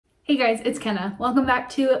Hey guys, it's Kenna. Welcome back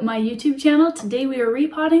to my YouTube channel. Today we are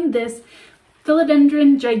repotting this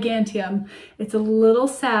Philodendron Giganteum. It's a little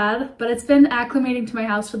sad, but it's been acclimating to my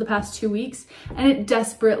house for the past 2 weeks and it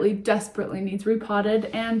desperately needs repotted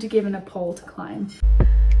and given a pole to climb.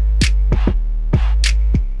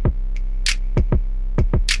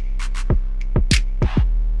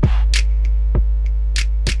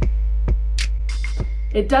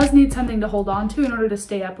 It does need something to hold on to in order to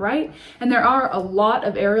stay upright, and there are a lot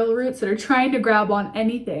of aerial roots that are trying to grab on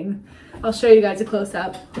anything. I'll show you guys a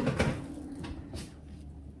close-up.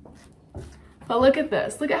 But look at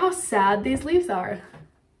this. Look at how sad these leaves are.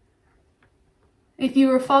 If you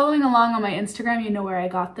were following along on my Instagram, you know where I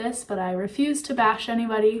got this, but I refuse to bash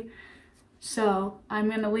anybody. So I'm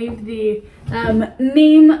going to leave the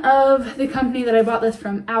name of the company that I bought this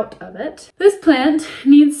from out of it. This plant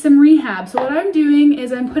needs some rehab. So what I'm doing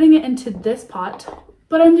is I'm putting it into this pot,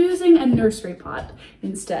 but I'm using a nursery pot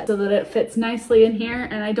instead so that it fits nicely in here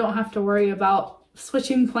and I don't have to worry about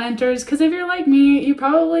switching planters, because if you're like me, you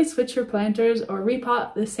probably switch your planters or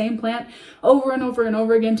repot the same plant over and over and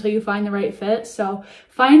over again until you find the right fit. So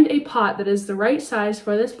find a pot that is the right size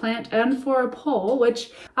for this plant and for a pole,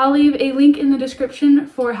 which I'll leave a link in the description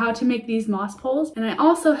for how to make these moss poles. And I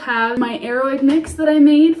also have my aeroid mix that I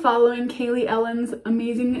made following Kaylee Ellen's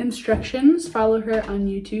amazing instructions. Follow her on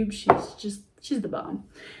YouTube. She's the bomb.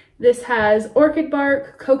 This has orchid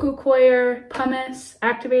bark, cocoa coir, pumice,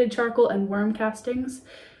 activated charcoal, and worm castings.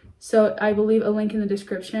 So I will leave a link in the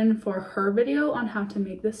description for her video on how to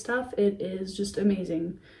make this stuff. It is just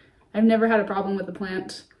amazing. I've never had a problem with a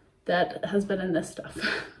plant that has been in this stuff.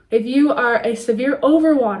 If you are a severe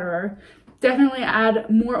overwaterer, definitely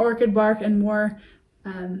add more orchid bark and more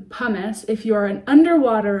pumice. If you are an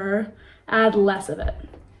underwaterer, add less of it.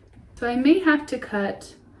 So I may have to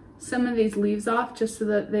cut some of these leaves off just so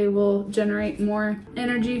that they will generate more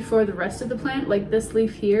energy for the rest of the plant. Like this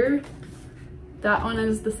leaf here, that one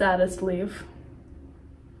is the saddest leaf.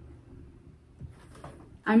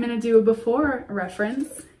 I'm gonna do a before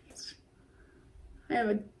reference. I have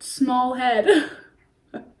a small head.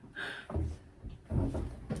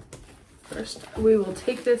 First, we will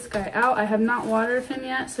take this guy out. I have not watered him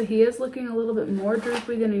yet, so he is looking a little bit more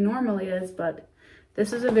droopy than he normally is, but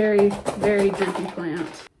this is a very droopy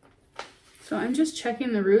plant. So I'm just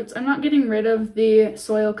checking the roots. I'm not getting rid of the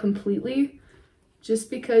soil completely, just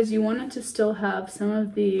because you want it to still have some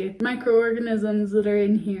of the microorganisms that are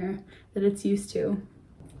in here that it's used to.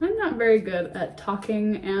 I'm not very good at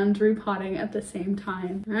talking and repotting at the same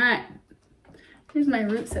time. All right, here's my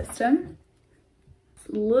root system.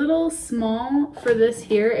 It's a little small for this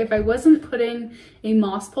here. If I wasn't putting a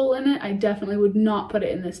moss pole in it, I definitely would not put it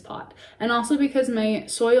in this pot. And also because my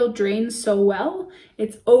soil drains so well,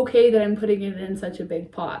 it's okay that I'm putting it in such a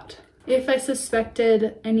big pot. If I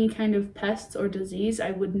suspected any kind of pests or disease, I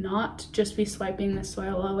would not just be swiping the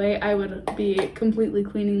soil away. I would be completely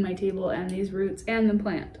cleaning my table and these roots and the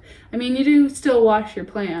plant. I mean, you do still wash your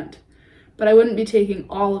plant, but I wouldn't be taking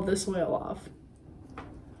all of the soil off.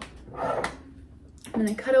 I'm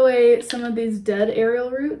gonna cut away some of these dead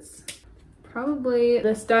aerial roots. Probably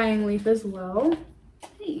this dying leaf as well.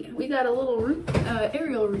 Hey, we got a little root,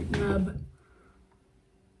 aerial root nub.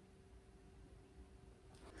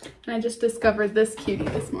 And I just discovered this cutie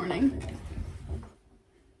this morning.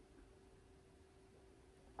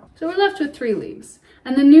 So we're left with 3 leaves.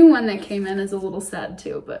 And the new one that came in is a little sad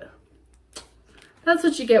too, but that's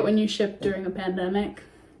what you get when you ship during a pandemic.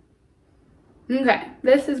 Okay,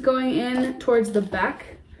 this is going in towards the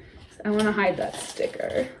back. So I want to hide that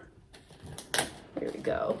sticker. Here we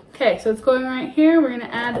go. Okay, so it's going right here. We're going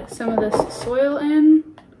to add some of this soil in.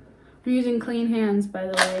 I'm using clean hands, by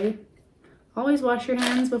the way. Always wash your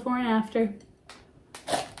hands before and after.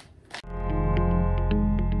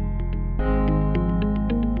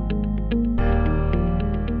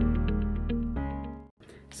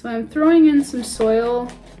 So I'm throwing in some soil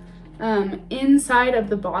inside of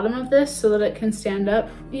the bottom of this so that it can stand up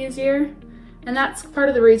easier. And that's part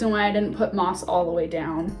of the reason why I didn't put moss all the way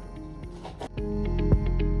down.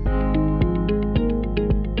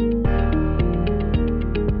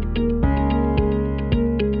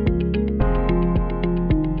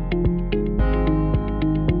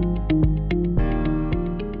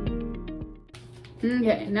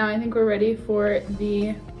 Okay, now I think we're ready for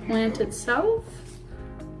the plant itself.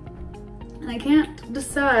 I can't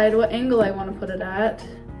decide what angle I want to put it at.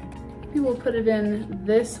 Maybe we'll put it in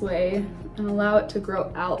this way and allow it to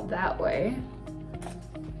grow out that way.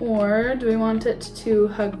 Or do we want it to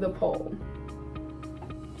hug the pole?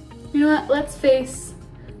 You know what, let's face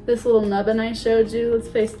this little nubbin I showed you. Let's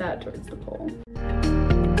face that towards the pole.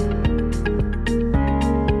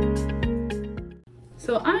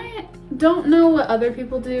 So I don't know what other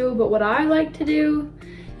people do, but what I like to do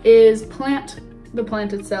is plant the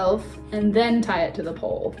plant itself and then tie it to the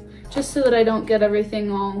pole, just so that I don't get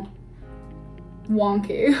everything all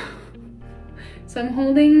wonky. So I'm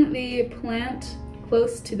holding the plant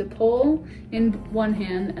close to the pole in one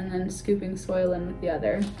hand and then scooping soil in with the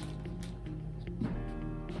other.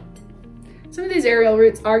 Some of these aerial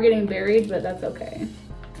roots are getting buried, but that's okay.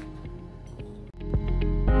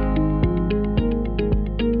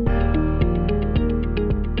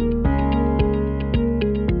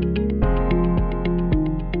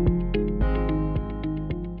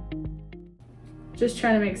 Just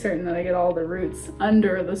trying to make certain that I get all the roots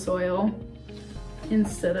under the soil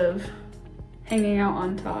instead of hanging out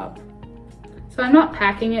on top. So I'm not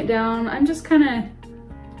packing it down, I'm just kind of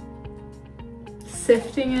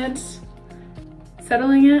sifting it,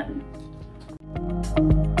 settling it.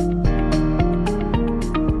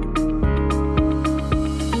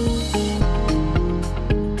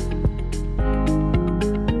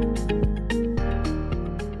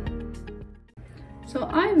 So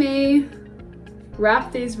I may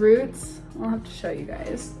wrap these roots, I'll have to show you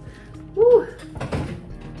guys. Woo!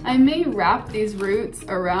 I may wrap these roots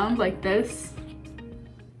around like this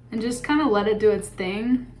and just kind of let it do its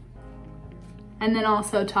thing, and then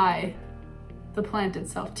also tie the plant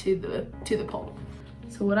itself to the pole.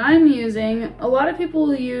 So what I'm using, a lot of people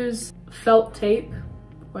will use felt tape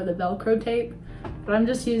or the Velcro tape, but I'm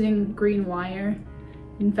just using green wire.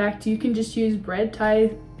 In fact, you can just use bread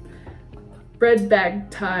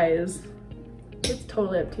bag ties. It's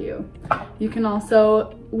totally up to you. You can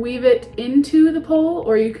also weave it into the pole,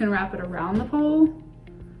 or you can wrap it around the pole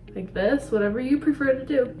like this, whatever you prefer to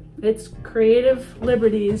do. It's creative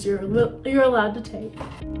liberties you're allowed to take.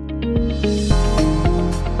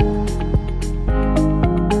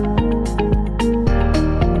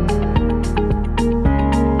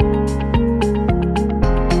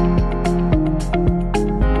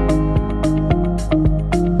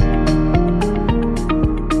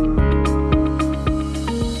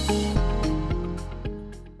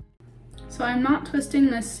 So I'm not twisting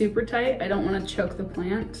this super tight. I don't want to choke the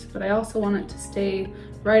plant, but I also want it to stay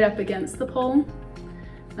right up against the pole.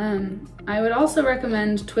 I would also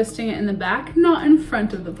recommend twisting it in the back, not in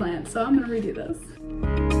front of the plant. So I'm going to redo this.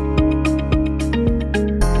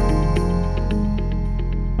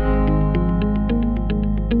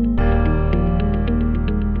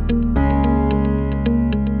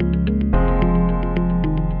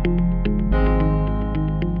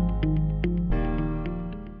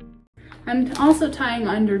 I'm also tying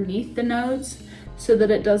underneath the nodes so that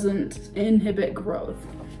it doesn't inhibit growth.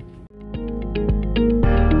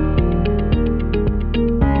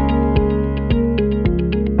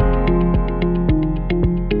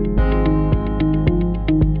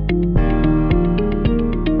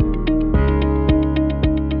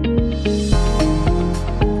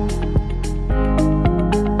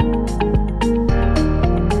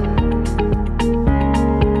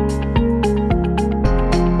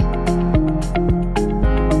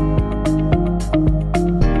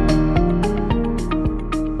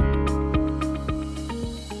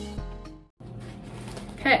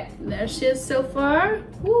 Okay, there she is so far.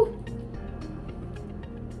 Woo.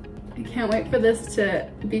 I can't wait for this to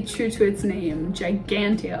be true to its name,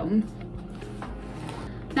 Giganteum.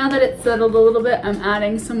 Now that it's settled a little bit, I'm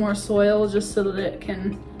adding some more soil just so that it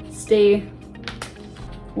can stay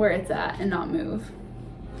where it's at and not move.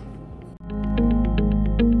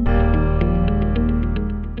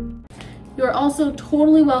 You are also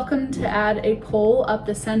totally welcome to add a pole up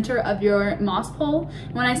the center of your moss pole.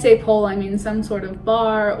 When I say pole, I mean some sort of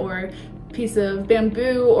bar or piece of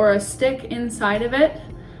bamboo or a stick inside of it.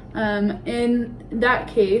 In that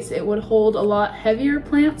case, it would hold a lot heavier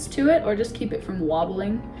plants to it, or just keep it from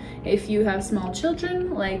wobbling. If you have small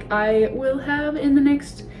children, like I will have in the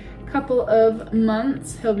next couple of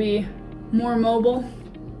months, he'll be more mobile.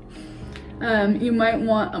 You might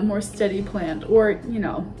want a more steady plant, or, you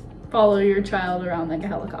know, follow your child around like a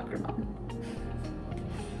helicopter mom.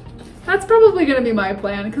 That's probably gonna be my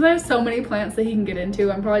plan, because I have so many plants that he can get into.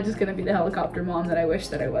 I'm probably just gonna be the helicopter mom that I wish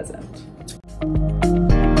that I wasn't.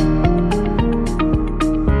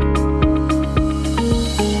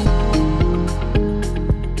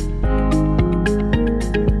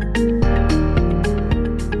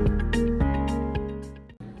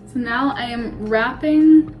 So now I am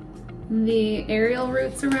wrapping the aerial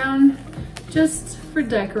roots around, just for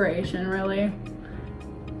decoration, really.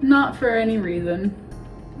 Not for any reason,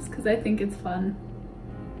 just because I think it's fun.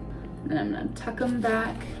 And then I'm gonna tuck them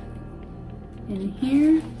back in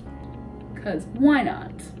here, because why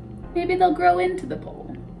not? Maybe they'll grow into the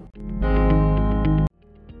pole.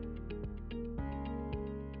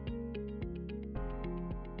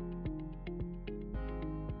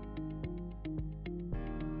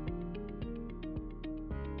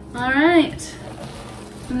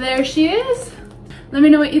 There she is. Let me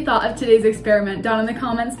know what you thought of today's experiment down in the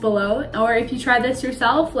comments below, or if you tried this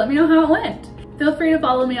yourself, let me know how it went. Feel free to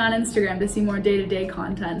follow me on Instagram to see more day-to-day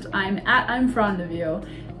content. I'm fond of you.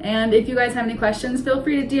 And if you guys have any questions, feel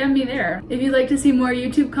free to DM me there. If you'd like to see more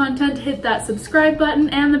YouTube content, hit that subscribe button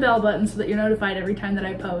and the bell button so that you're notified every time that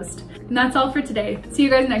I post. And that's all for today. See you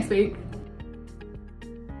guys next week.